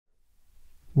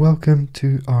Welcome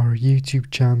to our YouTube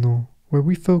channel where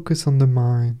we focus on the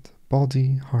mind,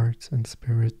 body, heart and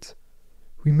spirit.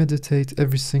 We meditate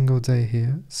every single day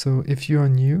here, so if you are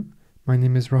new, my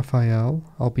name is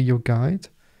Raphael, I'll be your guide,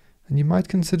 and you might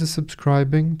consider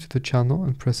subscribing to the channel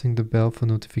and pressing the bell for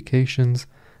notifications,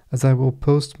 as I will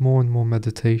post more and more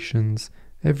meditations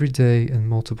every day and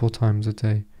multiple times a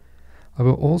day. I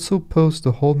will also post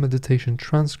the whole meditation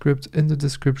transcript in the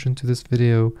description to this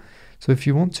video, so if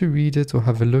you want to read it or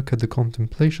have a look at the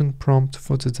contemplation prompt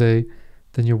for today,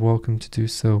 then you're welcome to do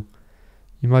so.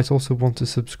 You might also want to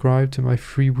subscribe to my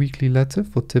free weekly letter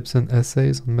for tips and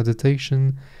essays on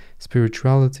meditation,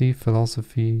 spirituality,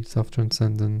 philosophy,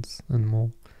 self-transcendence, and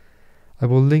more. I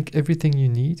will link everything you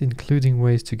need, including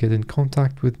ways to get in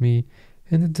contact with me,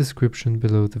 in the description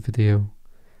below the video.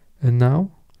 And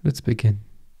now, let's begin.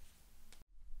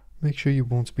 Make sure you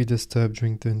won't be disturbed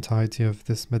during the entirety of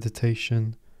this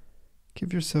meditation.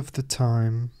 Give yourself the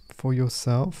time for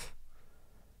yourself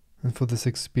and for this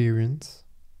experience.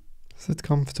 Sit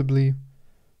comfortably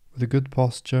with a good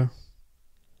posture,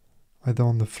 either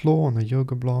on the floor, on a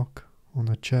yoga block, on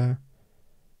a chair.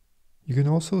 You can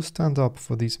also stand up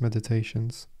for these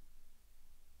meditations.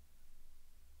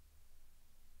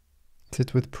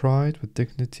 Sit with pride, with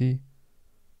dignity,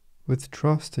 with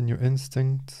trust in your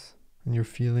instincts and your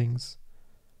feelings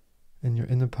and your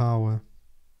inner power.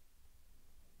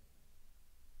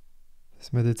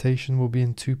 This meditation will be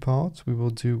in two parts. We will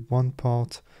do one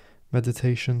part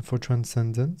meditation for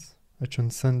transcendence, a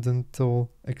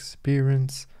transcendental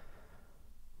experience,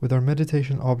 with our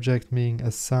meditation object being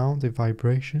a sound, a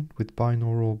vibration with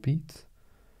binaural beats.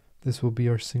 This will be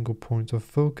our single point of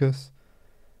focus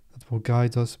that will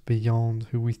guide us beyond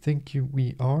who we think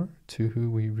we are to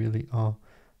who we really are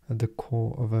at the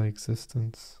core of our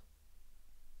existence.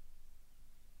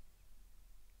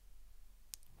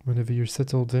 Whenever you're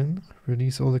settled in,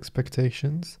 release all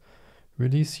expectations,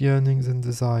 release yearnings and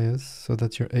desires so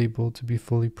that you're able to be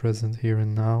fully present here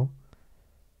and now,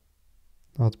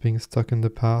 not being stuck in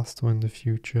the past or in the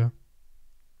future.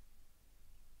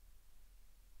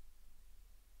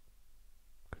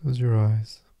 Close your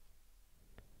eyes.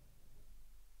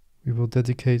 We will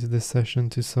dedicate this session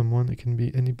to someone. It can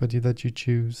be anybody that you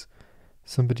choose,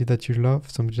 somebody that you love,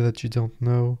 somebody that you don't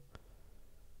know,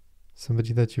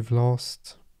 somebody that you've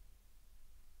lost.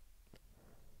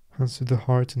 Hands to the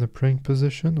heart in a praying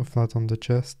position or flat on the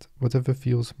chest, whatever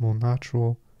feels more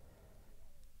natural.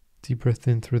 Deep breath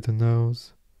in through the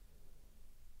nose.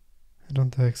 And on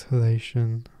the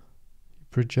exhalation, you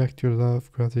project your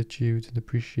love, gratitude and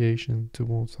appreciation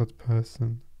towards that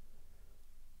person.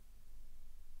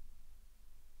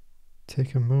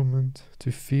 Take a moment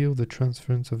to feel the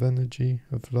transference of energy,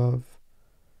 of love.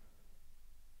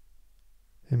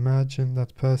 Imagine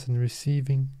that person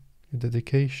receiving your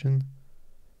dedication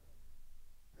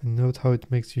and note how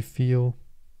it makes you feel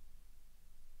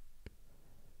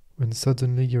when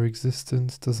suddenly your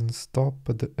existence doesn't stop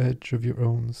at the edge of your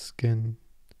own skin.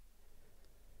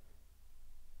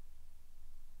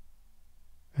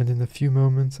 And in a few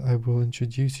moments I will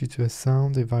introduce you to a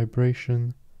sound, a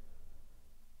vibration.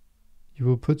 You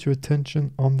will put your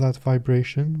attention on that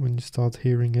vibration when you start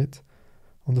hearing it,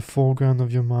 on the foreground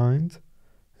of your mind,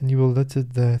 and you will let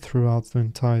it there throughout the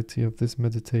entirety of this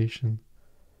meditation.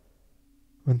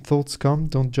 When thoughts come,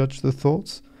 don't judge the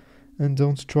thoughts, and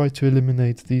don't try to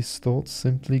eliminate these thoughts.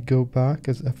 Simply go back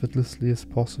as effortlessly as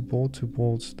possible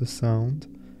towards the sound,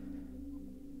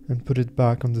 and put it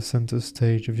back on the center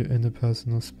stage of your inner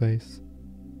personal space.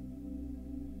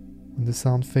 When the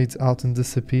sound fades out and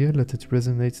disappears, let it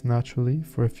resonate naturally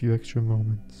for a few extra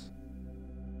moments.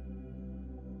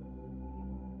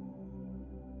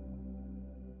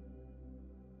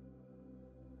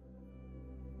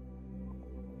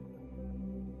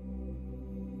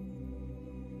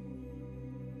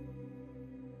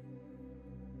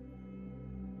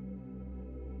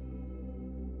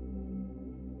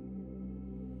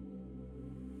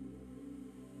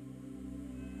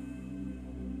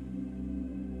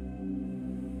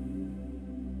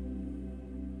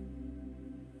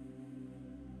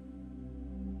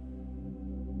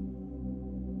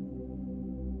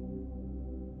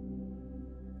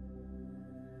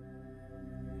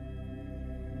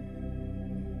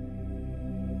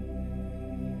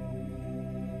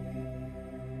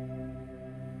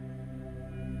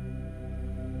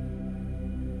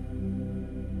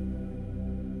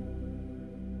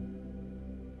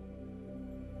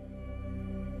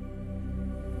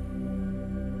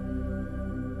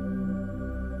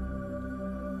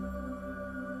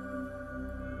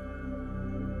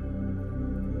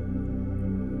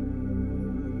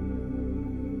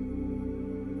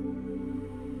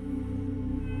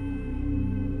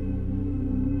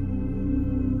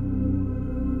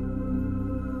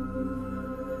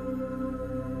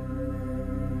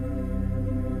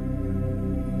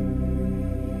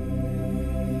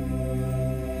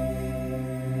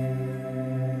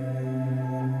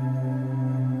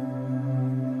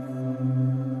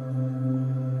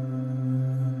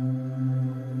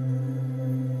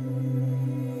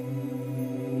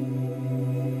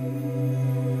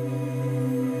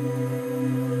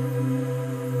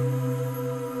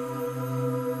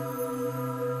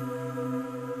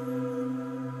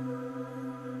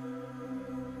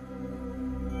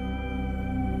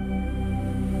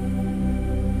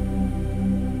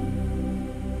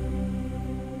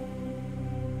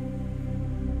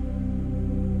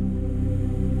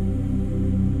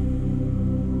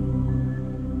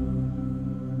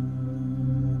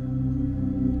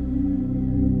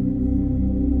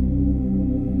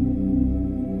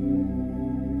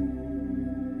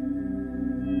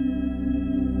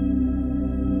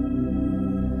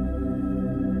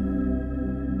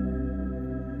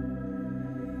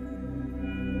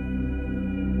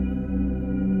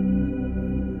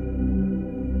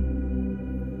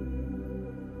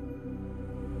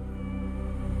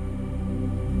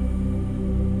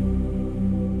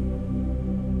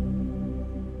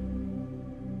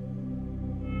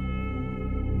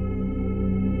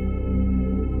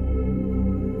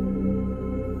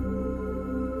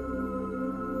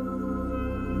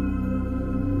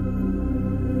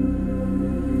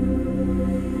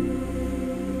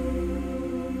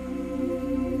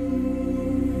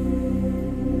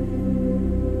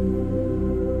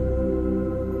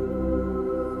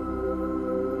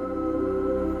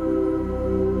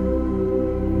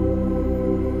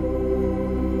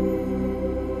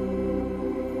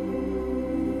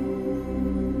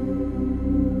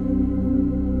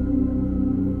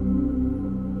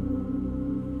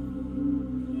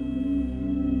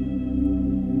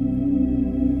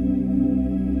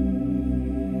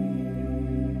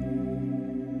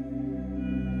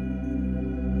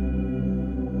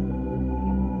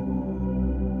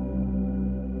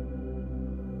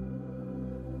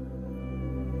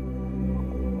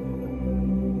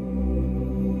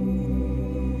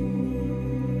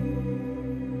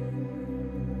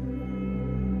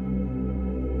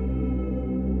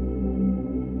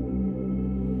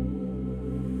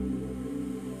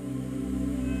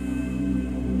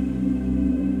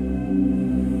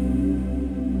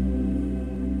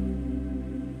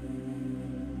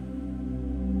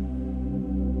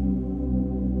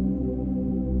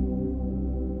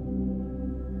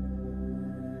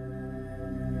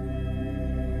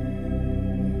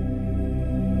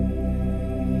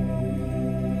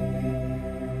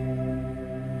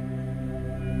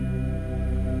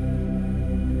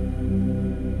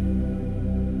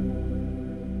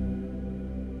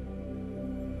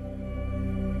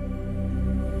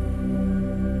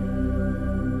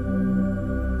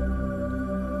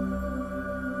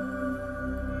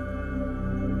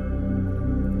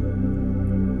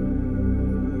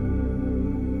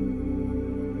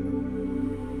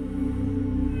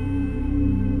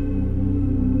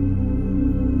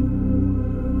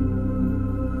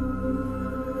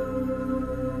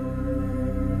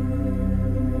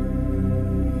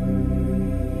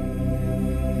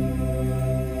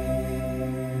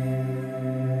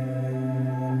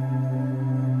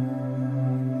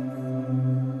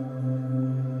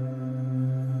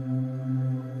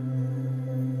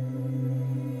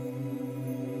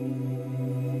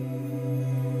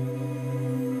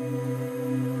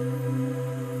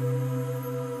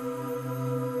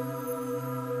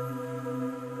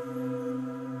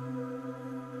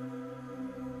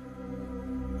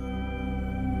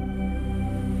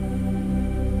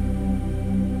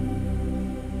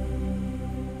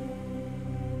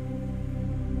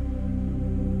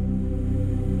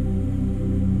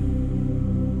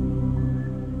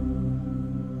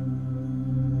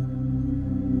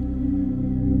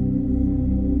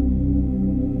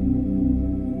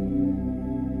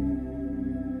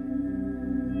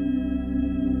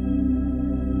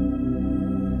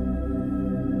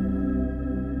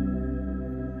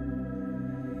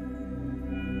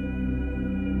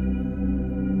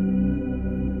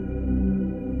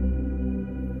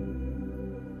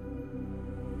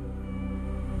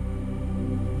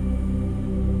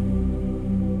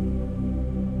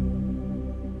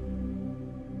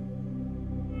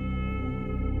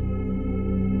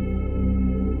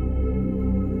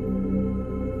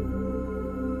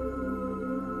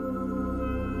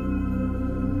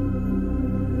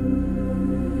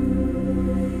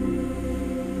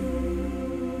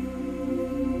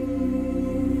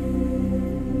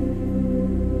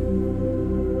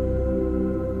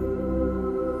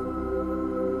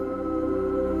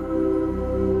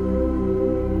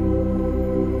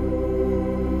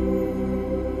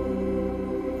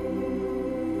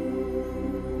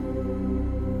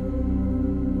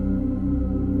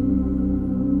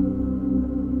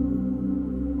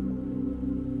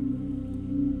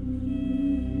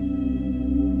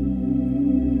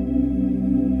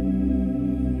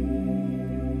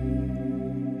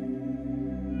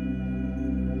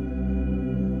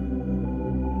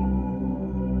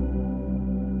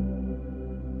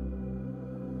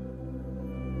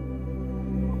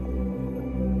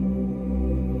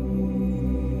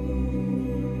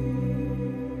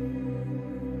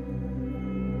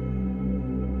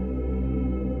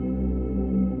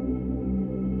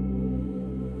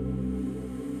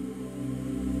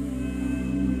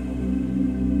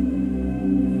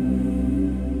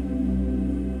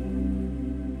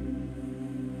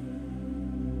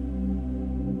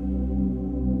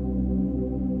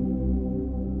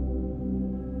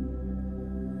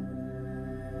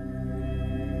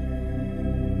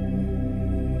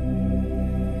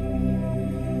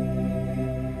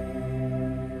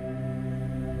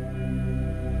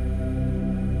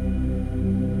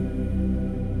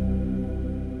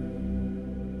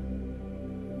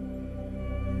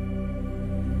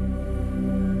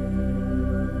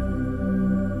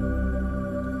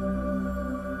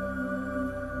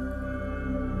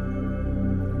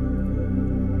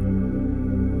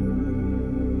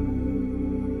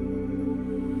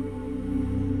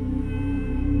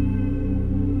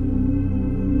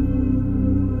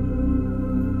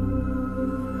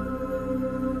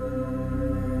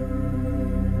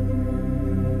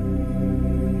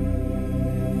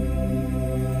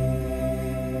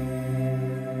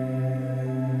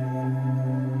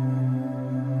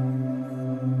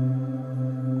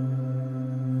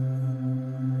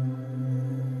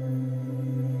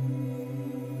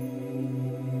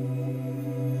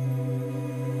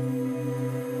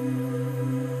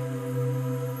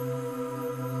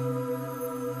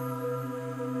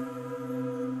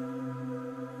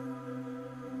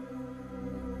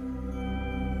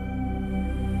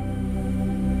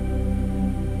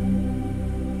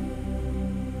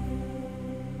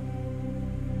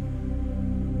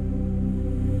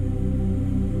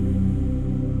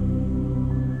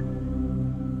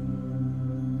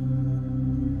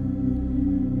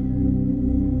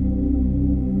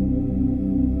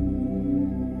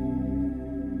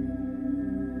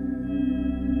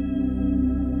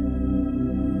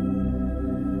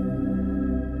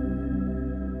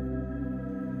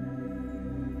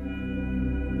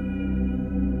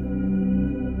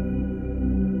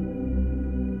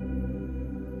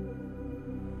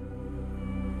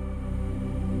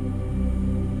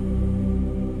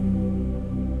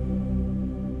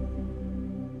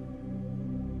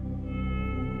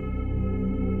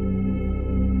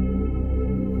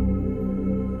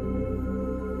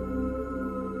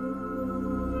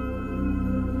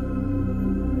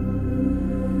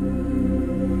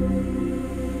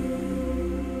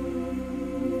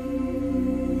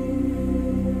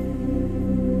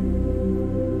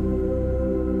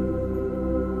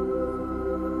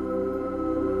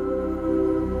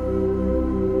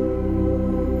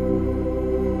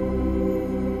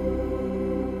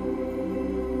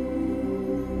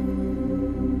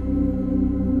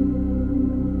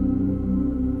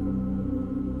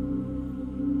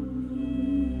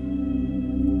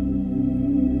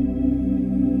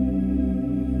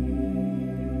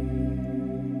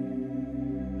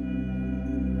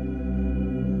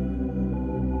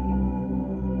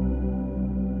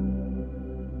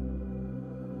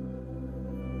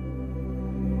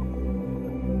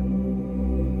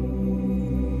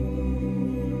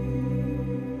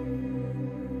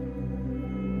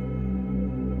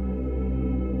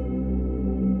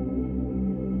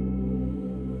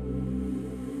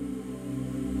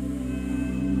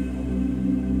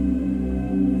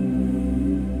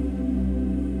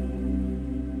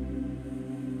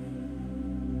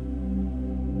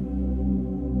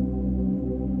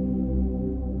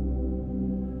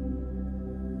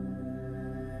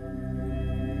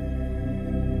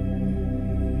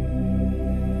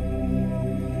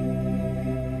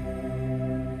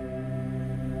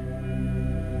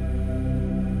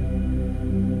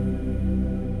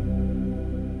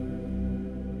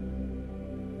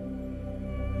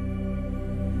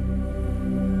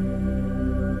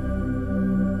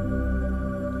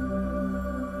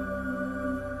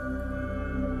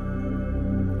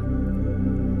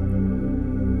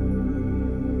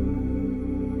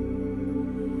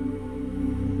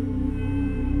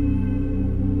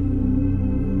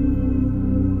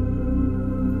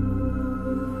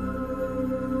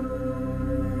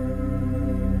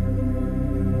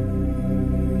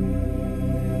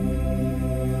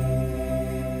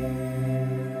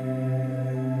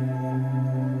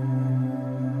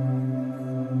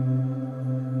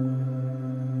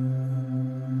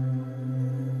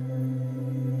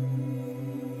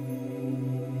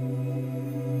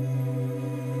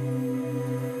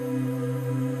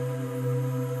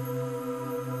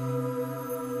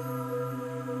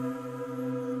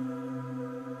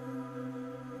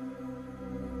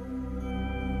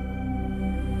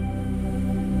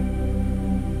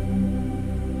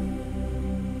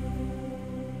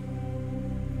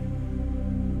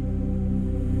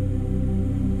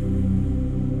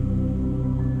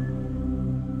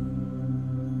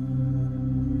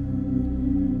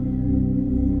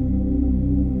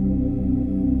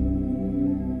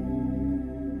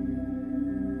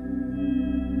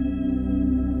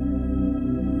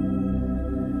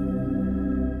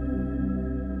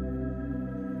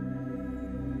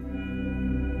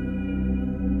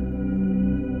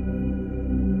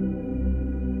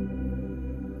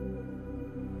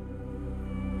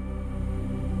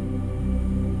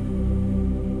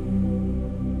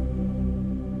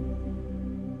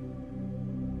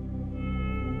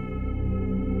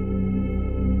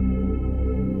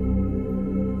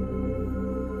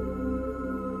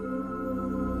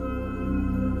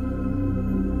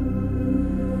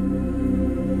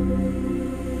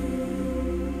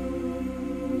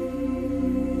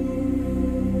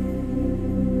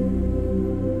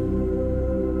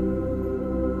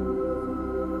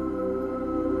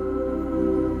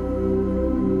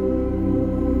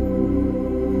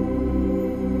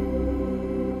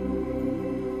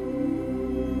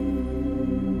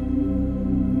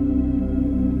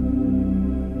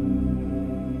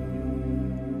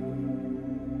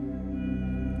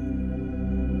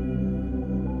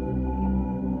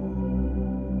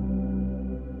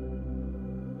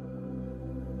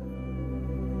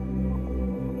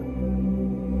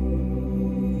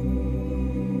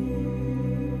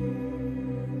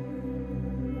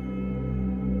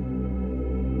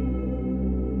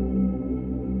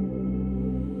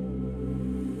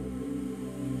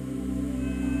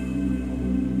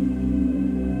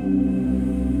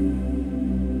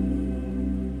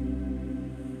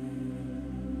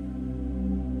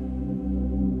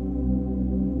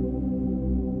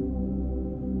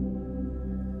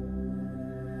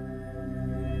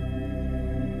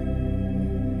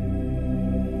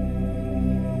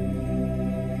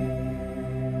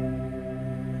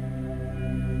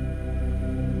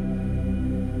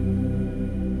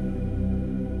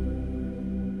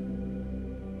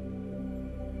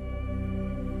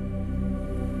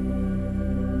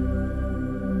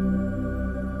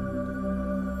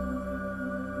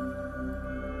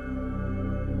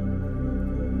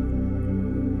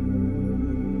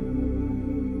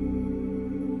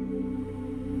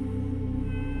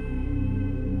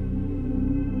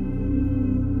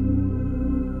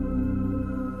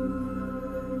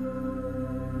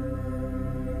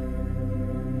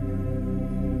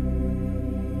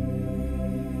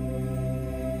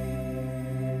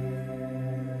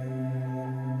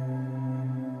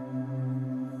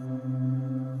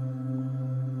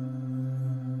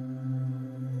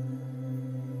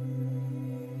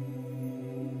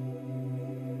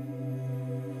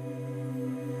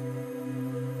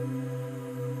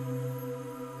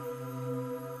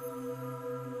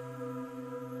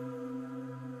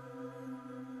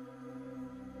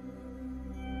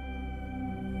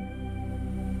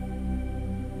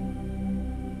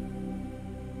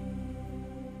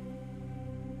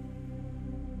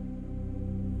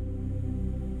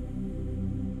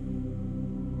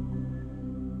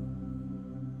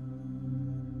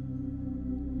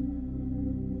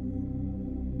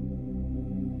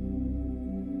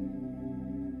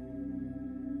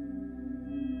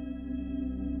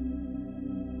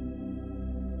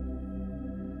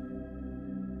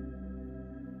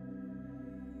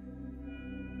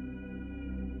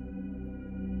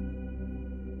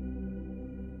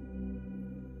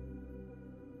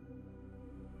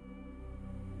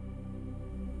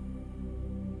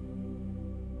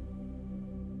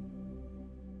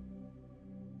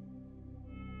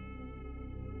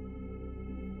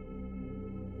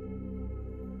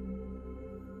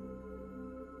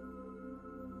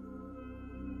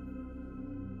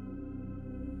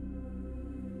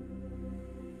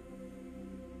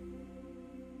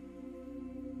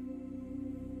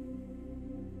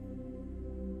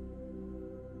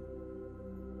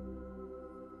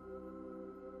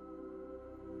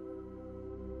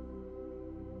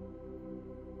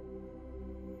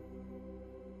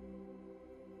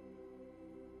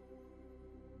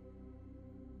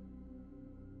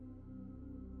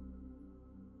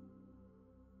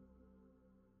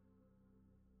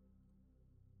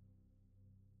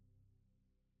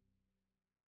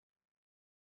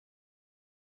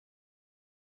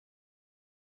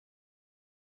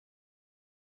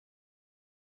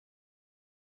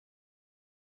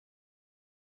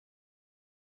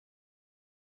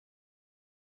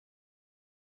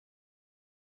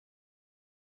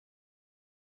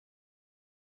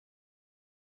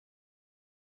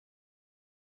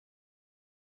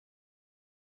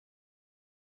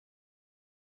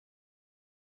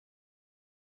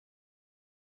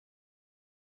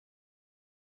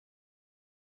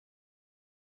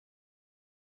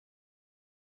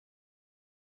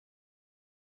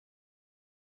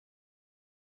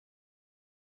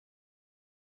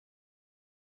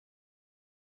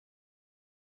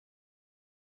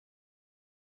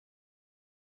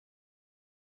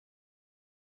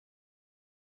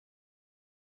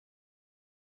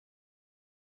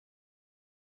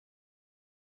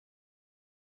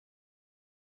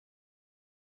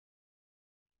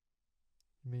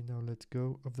 You may now let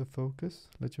go of the focus,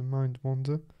 let your mind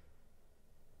wander.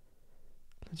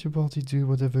 Let your body do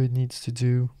whatever it needs to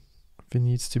do. If it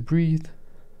needs to breathe,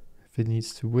 if it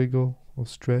needs to wiggle or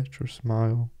stretch or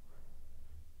smile,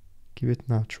 keep it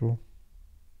natural.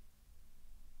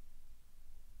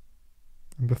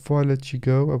 And before I let you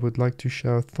go, I would like to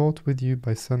share a thought with you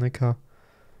by Seneca,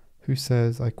 who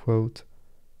says, I quote,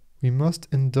 "We must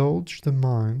indulge the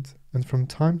mind and from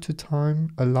time to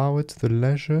time allow it the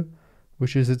leisure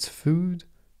which is its food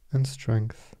and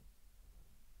strength."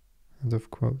 End of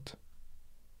quote.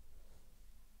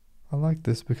 I like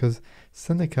this because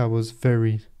Seneca was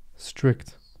very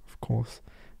strict, of course,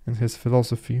 in his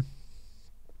philosophy.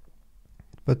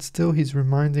 But still he's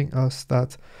reminding us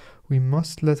that we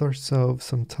must let ourselves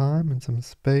some time and some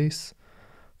space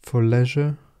for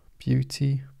leisure,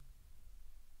 beauty.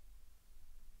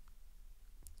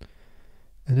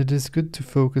 And it is good to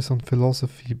focus on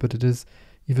philosophy, but it is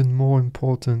even more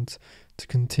important to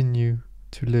continue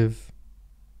to live,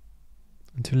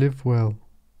 and to live well.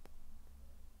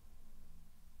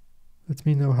 Let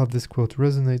me know how this quote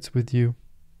resonates with you,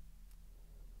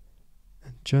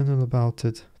 and journal about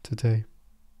it today.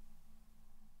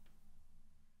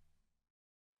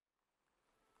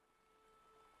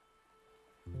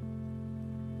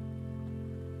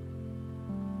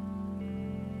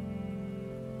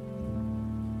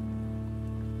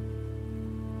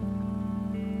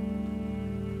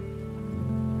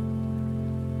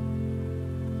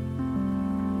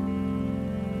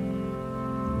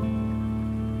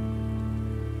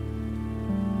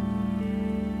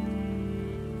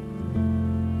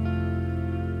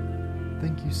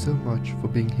 Thank you so much for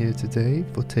being here today,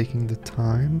 for taking the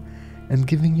time and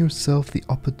giving yourself the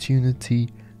opportunity,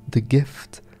 the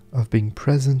gift of being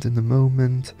present in the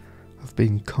moment, of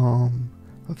being calm,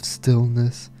 of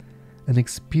stillness, and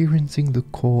experiencing the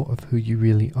core of who you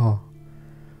really are.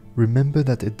 Remember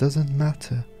that it doesn't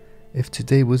matter if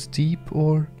today was deep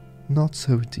or not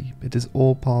so deep. It is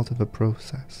all part of a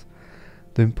process.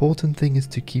 The important thing is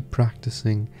to keep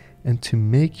practicing and to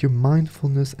make your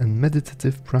mindfulness and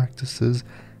meditative practices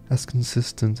as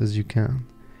consistent as you can.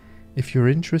 If you're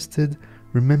interested,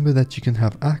 remember that you can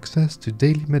have access to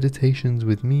daily meditations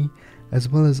with me, as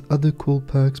well as other cool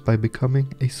perks by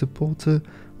becoming a supporter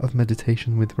of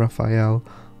Meditation with Raphael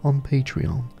on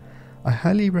Patreon. I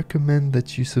highly recommend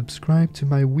that you subscribe to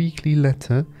my weekly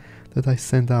letter that I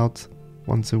send out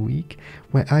once a week,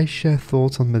 where I share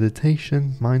thoughts on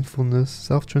meditation, mindfulness,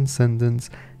 self-transcendence,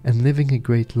 and living a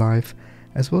great life,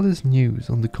 as well as news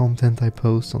on the content I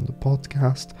post on the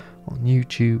podcast, on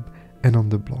YouTube, and on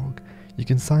the blog. You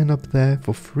can sign up there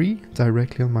for free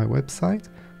directly on my website,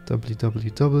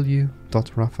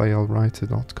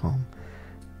 www.raphaelreiter.com.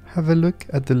 Have a look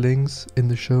at the links in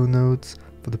the show notes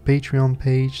for the Patreon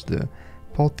page, the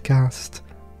podcast,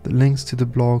 the links to the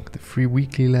blog, the free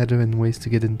weekly letter, and ways to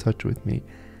get in touch with me.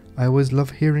 I always love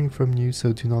hearing from you,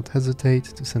 so do not hesitate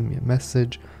to send me a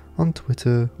message on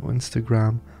Twitter or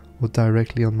Instagram or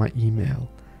directly on my email.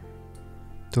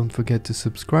 Don't forget to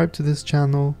subscribe to this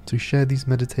channel, to share these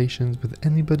meditations with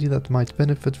anybody that might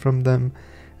benefit from them,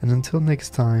 and until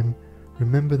next time,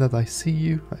 remember that I see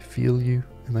you, I feel you,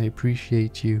 and I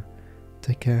appreciate you.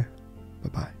 Take care.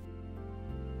 Bye-bye.